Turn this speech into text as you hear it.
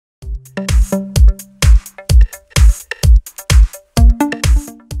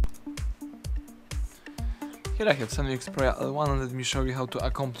Here I have SONY Xperia L1 and let me show you how to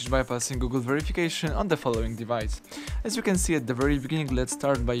accomplish bypassing Google verification on the following device. As you can see at the very beginning, let's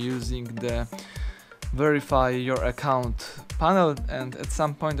start by using the Verify Your Account panel, and at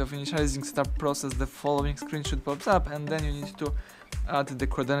some point of initializing setup process the following screen should pop up, and then you need to add the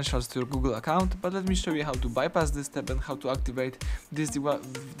credentials to your Google account. But let me show you how to bypass this step and how to activate this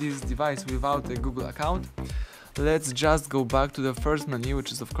device without a Google account. Let's just go back to the first menu,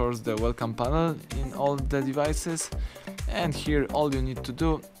 which is of course the welcome panel in all the devices, and here all you need to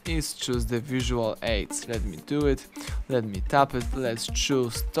do is choose the visual aids. Let me do it, let me tap it, let's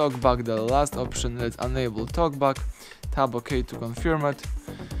choose talkback, the last option. Let's enable talkback, tap OK to confirm it.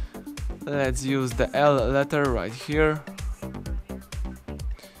 Let's use the L letter right here,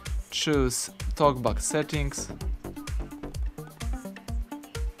 choose talkback settings.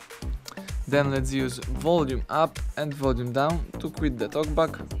 Then let's use volume up and volume down to quit the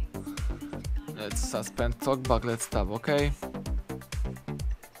talkback. Let's suspend talkback, let's tap OK.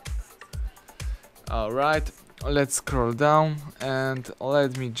 Alright, let's scroll down and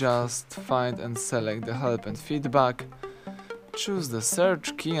let me just find and select the help and feedback. Choose the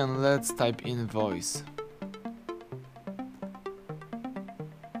search key and let's type in voice.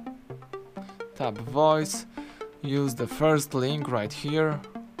 Tap voice, use the first link right here.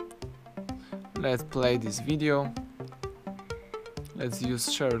 Let's play this video. Let's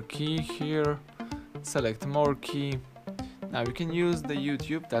use share key here, select more key. Now we can use the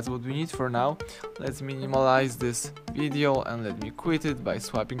YouTube, that's what we need for now. Let's minimize this video and let me quit it by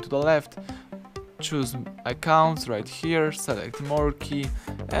swiping to the left. Choose accounts right here, select more key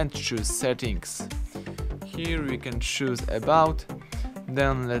and choose settings. Here we can choose about,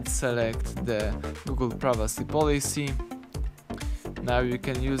 then let's select the Google privacy policy. Now you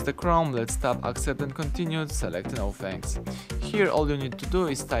can use the Chrome, let's tap accept and continue, select no thanks. Here all you need to do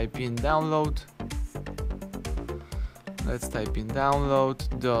is type in download. Let's type in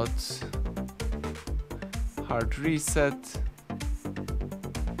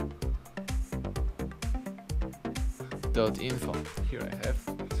HardReset.Info. Here I have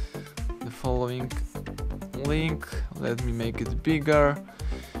the following link, let me make it bigger.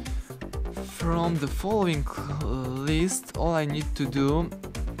 From the following list, all I need to do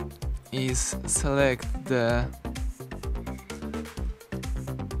is select the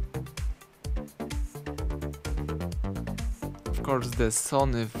of course the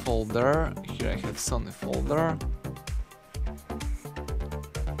Sony folder. Here I have Sony folder.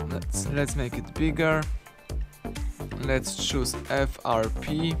 Let's make it bigger. Let's choose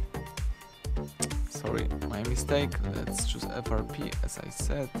FRP. Sorry, my mistake. Let's choose FRP as I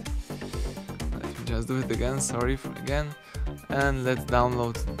said. Just do it again, sorry for again. And let's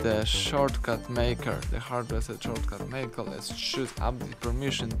download the shortcut maker, the hard reset shortcut maker. Let's choose update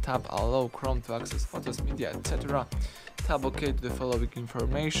permission, tap allow Chrome to access photos, media, etc. Tap OK to the following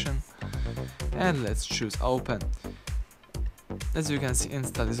information and let's choose open. As you can see,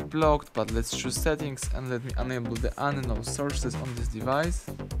 install is blocked, but let's choose settings and let me enable the unknown sources on this device.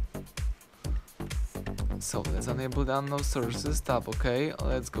 So let's enable the unknown sources, tap OK,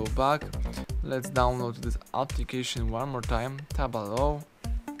 let's go back. Let's download this application one more time, tap allow,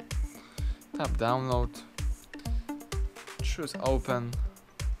 tap download, choose open,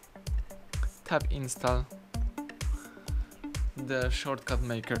 tap install. The shortcut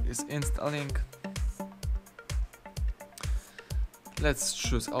maker is installing. Let's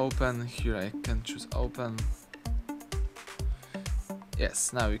choose open, here I can choose open.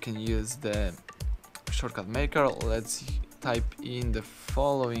 Yes, now we can use the shortcut maker. Let's type in the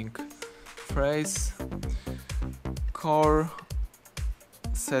following phrase, core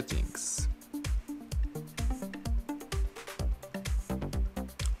settings.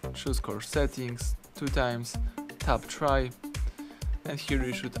 Choose core settings 2 times, tap try, and here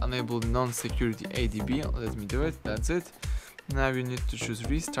you should enable non-security ADB. Let me do it, that's it. Now you need to choose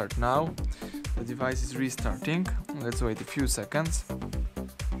restart now. The device is restarting. Let's wait a few seconds.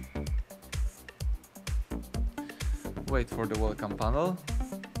 Wait for the welcome panel.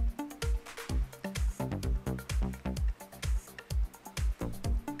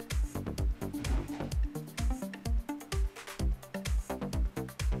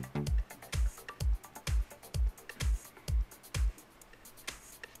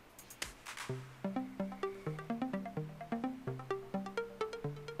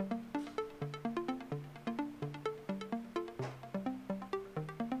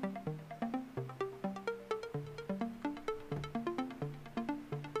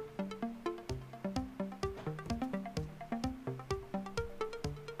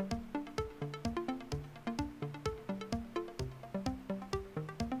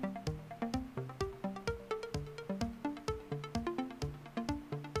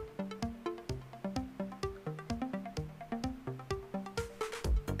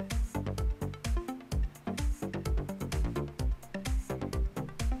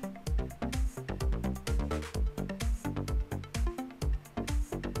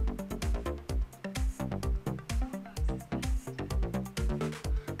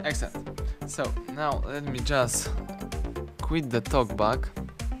 Excellent. So now let me just quit the talkback.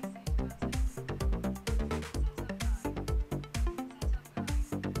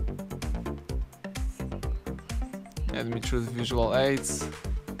 Let me choose visual aids.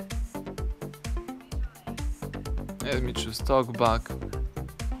 Let me choose talkback,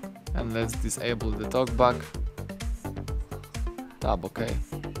 and let's disable the talkback. Tab OK.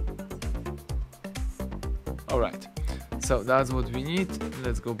 Alright, so that's what we need.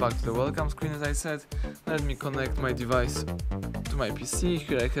 Let's go back to the welcome screen as I said. Let me connect my device to my PC.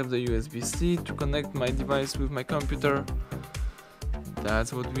 Here I have the USB-C to connect my device with my computer.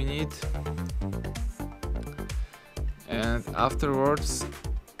 That's what we need. And afterwards,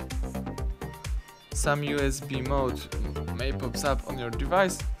 some USB mode may pop up on your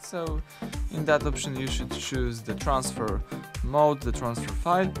device, so in that option you should choose the transfer mode, the transfer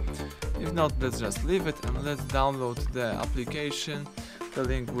file. If not, let's just leave it and let's download the application. The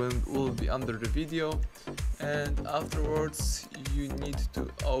link will be under the video, and afterwards you need to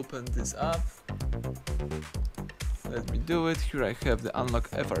open this app. Let me do it. Here I have the Unlock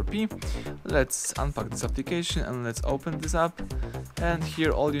FRP. Let's unpack this application and let's open this app. And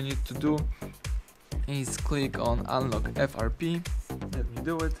here all you need to do is click on Unlock FRP. Let me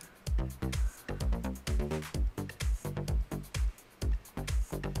do it.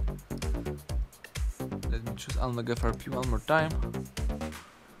 Let me choose Unlock FRP one more time.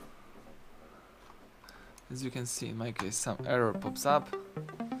 As you can see, in my case, some error pops up.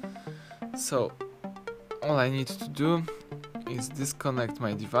 So all I need to do is disconnect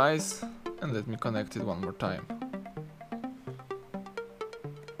my device and let me connect it one more time.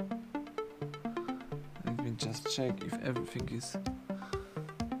 Let me just check if everything is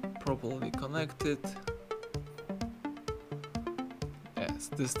properly connected. Yes,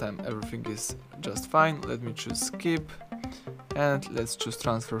 this time everything is just fine. Let me choose skip and let's choose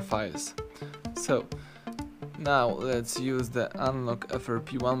transfer files. So now let's use the Unlock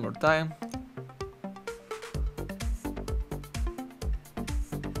FRP one more time.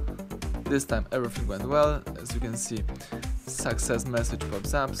 This time everything went well. As you can see, success message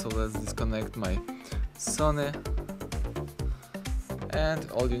pops up. So let's disconnect my SONY, and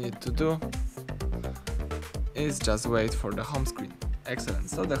all you need to do is just wait for the home screen. Excellent.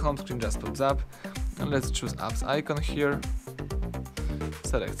 So the home screen just pops up, and let's choose apps icon here,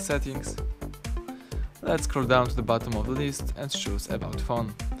 select settings. Let's scroll down to the bottom of the list and choose about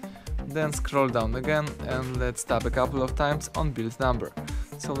phone. Then scroll down again and let's tap a couple of times on build number.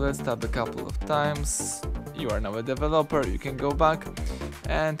 So let's tap a couple of times. You are now a developer, you can go back,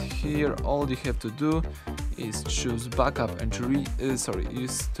 and here all you have to do is choose backup and is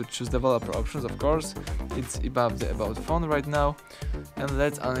to choose developer options, of course. It's above the about phone right now, and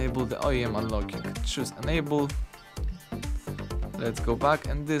let's enable the OEM unlocking. Choose enable. Let's go back,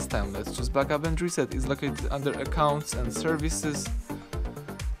 and this time let's choose backup and reset. It's located under accounts and services.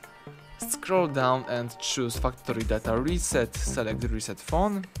 Scroll down and choose factory data reset, select the reset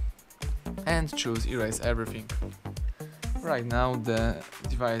phone and choose erase everything. Right now the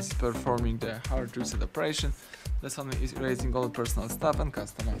device is performing the hard reset operation. The SONY is erasing all personal stuff and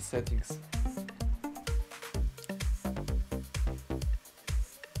customized settings.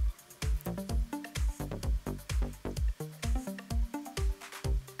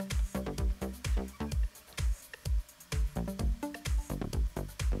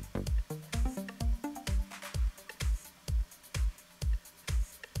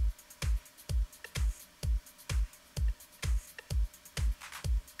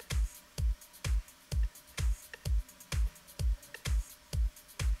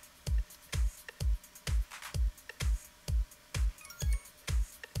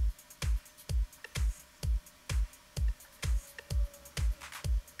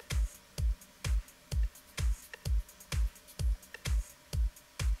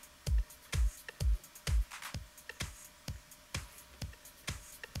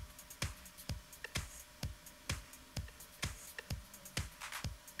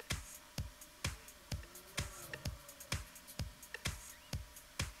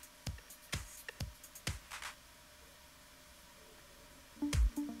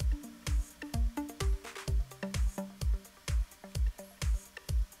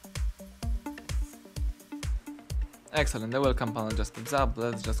 Excellent, the welcome panel just comes up.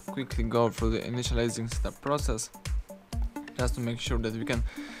 Let's just quickly go through the initializing setup process, just to make sure that we can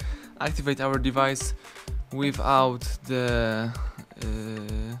activate our device without the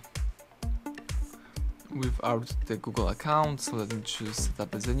Google account. So let me choose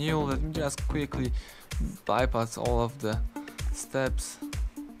setup as a new. Let me just quickly bypass all of the steps.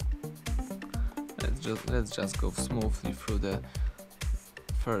 Let's just go smoothly through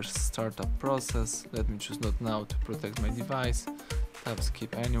first startup process. Let me choose not now to protect my device. Tap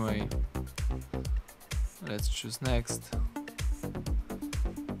skip anyway. Let's choose next.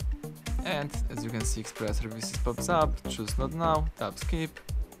 And as you can see, Xperia services pops up. Choose not now, tap skip.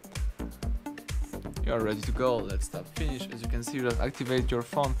 You are ready to go. Let's tap finish. As you can see, you have activated your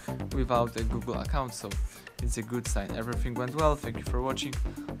phone without a Google account, so it's a good sign. Everything went well. Thank you for watching.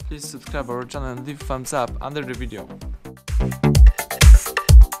 Please subscribe our channel and leave a thumbs up under the video.